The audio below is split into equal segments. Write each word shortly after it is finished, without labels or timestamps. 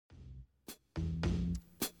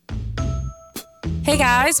Hey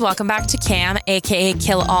guys, welcome back to KAM, aka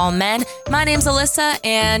Kill All Men. My name's Alyssa,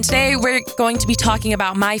 and today we're going to be talking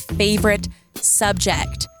about my favorite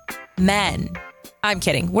subject, men. I'm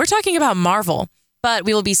kidding. We're talking about Marvel, but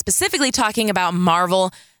we will be specifically talking about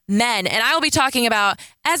Marvel men, and I will be talking about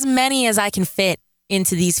as many as I can fit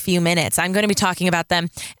into these few minutes. I'm going to be talking about them,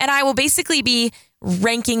 and I will basically be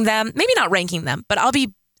ranking them, maybe not ranking them, but I'll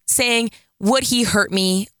be saying, would he hurt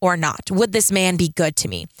me or not? Would this man be good to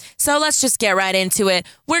me? So let's just get right into it.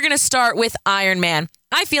 We're going to start with Iron Man.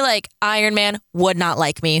 I feel like Iron Man would not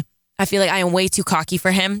like me. I feel like I am way too cocky for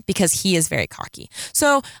him because he is very cocky.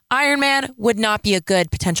 So Iron Man would not be a good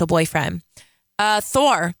potential boyfriend.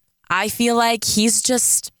 Thor, I feel like he's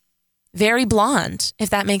just very blonde, if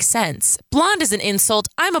that makes sense. Blonde is an insult.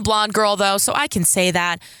 I'm a blonde girl, though, so I can say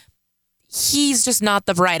that. He's just not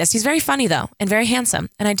the brightest. He's very funny, though, and very handsome,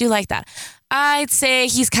 and I do like that. I'd say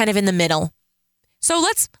he's kind of in the middle. So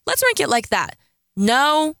let's rank it like that.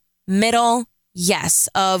 No, middle, yes,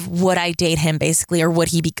 of would I date him, basically, or would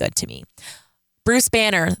he be good to me? Bruce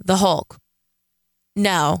Banner, the Hulk.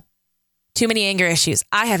 No. Too many anger issues.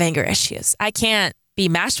 I have anger issues. I can't be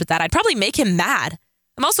matched with that. I'd probably make him mad.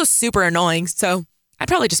 I'm also super annoying, so I'd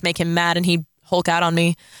probably just make him mad and he'd Hulk out on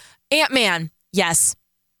me. Ant-Man, yes.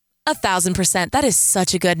 1,000%. That is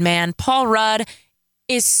such a good man. Paul Rudd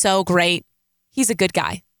is so great. He's a good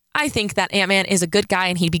guy. I think that Ant-Man is a good guy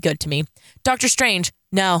and he'd be good to me. Doctor Strange,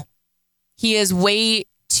 no. He is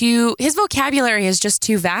his vocabulary is just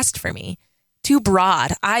too vast for me. Too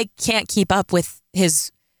broad. I can't keep up with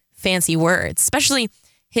his fancy words, especially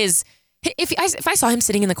if I saw him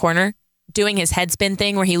sitting in the corner doing his head spin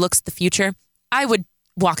thing where he looks at the future, I would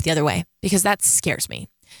walk the other way because that scares me.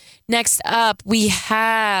 Next up, we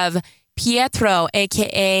have Pietro,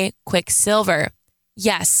 a.k.a. Quicksilver.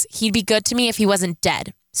 Yes, he'd be good to me if he wasn't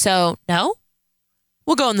dead. So, no?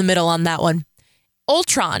 We'll go in the middle on that one.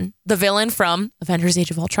 Ultron, the villain from Avengers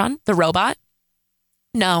Age of Ultron, the robot.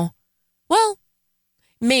 No. Well,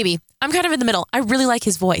 maybe. I'm kind of in the middle. I really like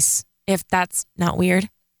his voice, if that's not weird.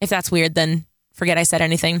 If that's weird, then forget I said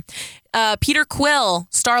anything. Peter Quill,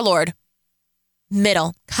 Star-Lord.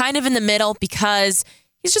 Middle. Kind of in the middle because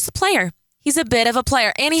he's just a player. He's a bit of a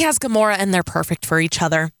player. And he has Gamora, and they're perfect for each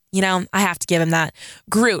other. You know, I have to give him that.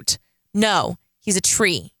 Groot. No, he's a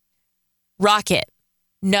tree. Rocket.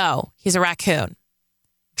 No, he's a raccoon.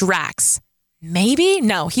 Drax. Maybe?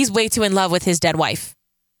 No, he's way too in love with his dead wife.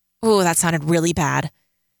 Ooh, that sounded really bad.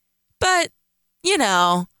 But, you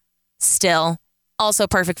know, still, also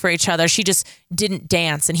perfect for each other. She just didn't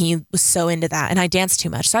dance, and he was so into that. And I danced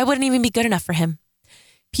too much, so I wouldn't even be good enough for him.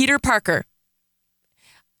 Peter Parker.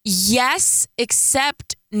 Yes,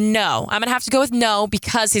 except no. I'm going to have to go with no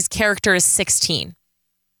because his character is 16.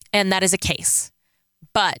 And that is a case.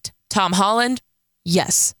 But Tom Holland,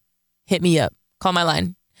 yes. Hit me up. Call my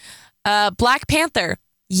line. Black Panther,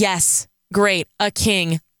 yes. Great. A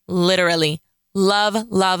king. Literally. Love,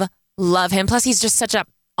 love, love him. Plus, he's just such an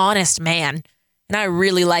honest man. And I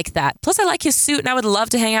really like that. Plus, I like his suit and I would love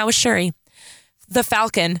to hang out with Shuri. The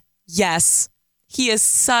Falcon, yes. He is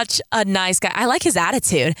such a nice guy. I like his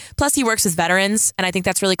attitude. Plus, he works with veterans, and I think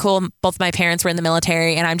that's really cool. Both my parents were in the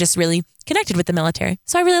military, and I'm just really connected with the military.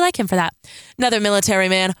 So I really like him for that. Another military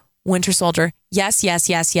man, Winter Soldier. Yes, yes,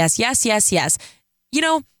 yes, yes, yes, yes, yes. You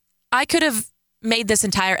know, I could have made this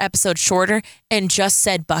entire episode shorter and just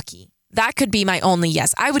said Bucky. That could be my only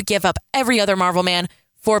yes. I would give up every other Marvel man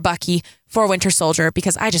for Bucky, for Winter Soldier,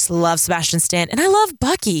 because I just love Sebastian Stan, and I love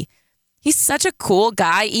Bucky. He's such a cool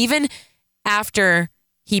guy, even after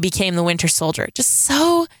he became the Winter Soldier. Just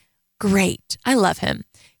so great. I love him.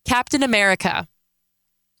 Captain America.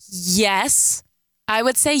 Yes. I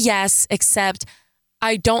would say yes, except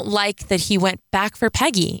I don't like that he went back for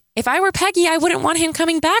Peggy. If I were Peggy, I wouldn't want him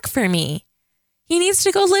coming back for me. He needs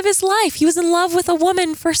to go live his life. He was in love with a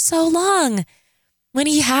woman for so long when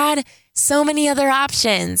he had so many other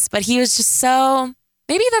options, but he was just so,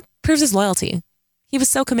 maybe that proves his loyalty. He was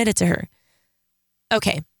so committed to her.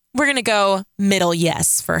 Okay. We're going to go middle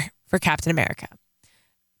yes for Captain America.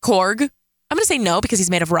 Korg. I'm going to say no because he's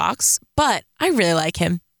made of rocks, but I really like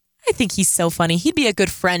him. I think he's so funny. He'd be a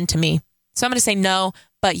good friend to me. So I'm going to say no,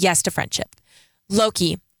 but yes to friendship.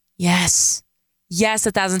 Loki. Yes. Yes,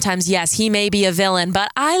 1,000 times yes. He may be a villain,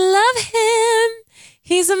 but I love him.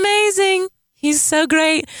 He's amazing. He's so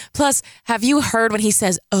great. Plus, have you heard when he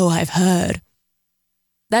says, "Oh, I've heard"?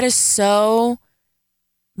 That is so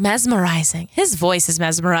mesmerizing. His voice is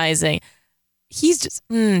mesmerizing. He's just,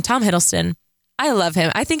 Tom Hiddleston. I love him.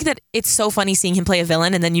 I think that it's so funny seeing him play a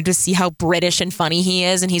villain and then you just see how British and funny he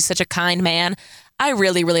is and he's such a kind man. I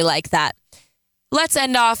really, really like that. Let's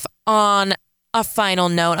end off on a final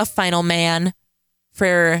note, a final man.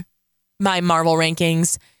 for my Marvel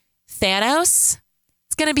rankings. Thanos,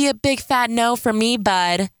 it's going to be a big fat no for me,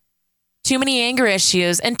 bud. Too many anger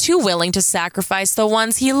issues and too willing to sacrifice the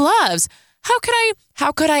ones he loves. How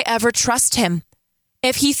could I ever trust him?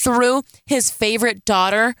 If he threw his favorite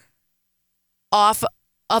daughter off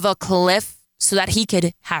of a cliff so that he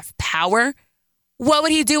could have power, what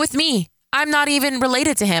would he do with me? I'm not even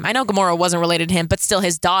related to him. I know Gamora wasn't related to him, but still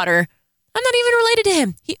his daughter. I'm not even related to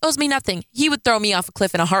him. He owes me nothing. He would throw me off a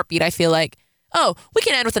cliff in a heartbeat, I feel like. Oh, we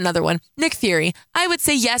can end with another one. Nick Fury. I would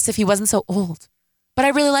say yes if he wasn't so old. But I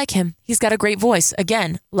really like him. He's got a great voice.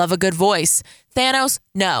 Again, love a good voice. Thanos,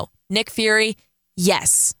 no. Nick Fury,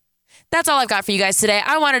 yes. That's all I've got for you guys today.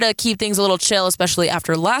 I wanted to keep things a little chill, especially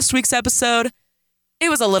after last week's episode. It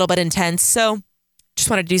was a little bit intense, so just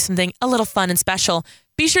wanted to do something a little fun and special.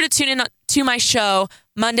 Be sure to tune in to my show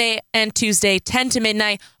Monday and Tuesday, 10 to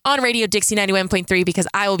midnight on Radio Dixie 91.3 because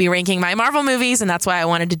I will be ranking my Marvel movies, and that's why I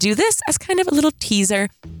wanted to do this as kind of a little teaser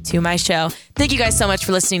to my show. Thank you guys so much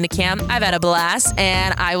for listening to KAM. I've had a blast,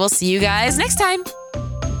 and I will see you guys next time.